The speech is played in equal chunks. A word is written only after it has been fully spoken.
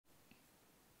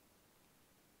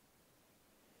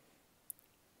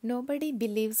Nobody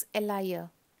believes a liar.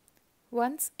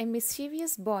 Once a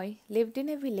mischievous boy lived in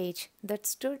a village that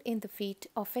stood in the feet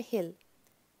of a hill.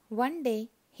 One day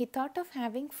he thought of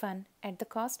having fun at the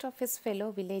cost of his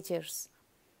fellow villagers.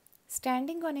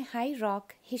 Standing on a high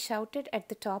rock, he shouted at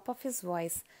the top of his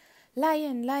voice,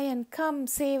 "Lion, lion, come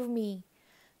save me!"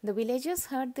 The villagers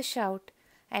heard the shout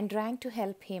and ran to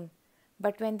help him.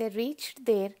 But when they reached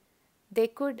there, they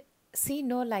could see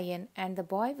no lion, and the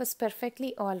boy was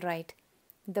perfectly all right.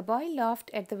 The boy laughed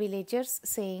at the villagers,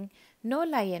 saying, "No,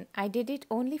 lion, I did it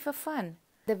only for fun."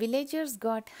 The villagers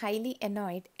got highly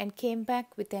annoyed and came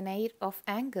back with an air of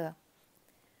anger.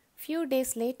 Few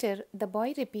days later, the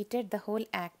boy repeated the whole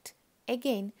act.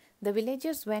 Again, the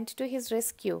villagers went to his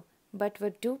rescue, but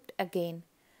were duped again.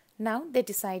 Now they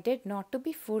decided not to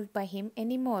be fooled by him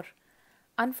any more.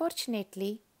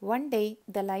 Unfortunately, one day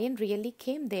the lion really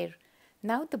came there.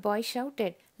 Now the boy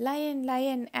shouted, "Lion,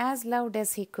 lion," as loud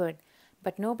as he could.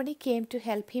 But nobody came to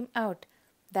help him out.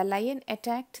 The lion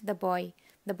attacked the boy.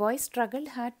 The boy struggled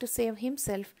hard to save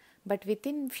himself, but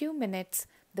within few minutes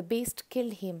the beast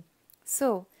killed him.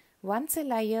 So, once a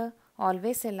liar,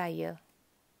 always a liar.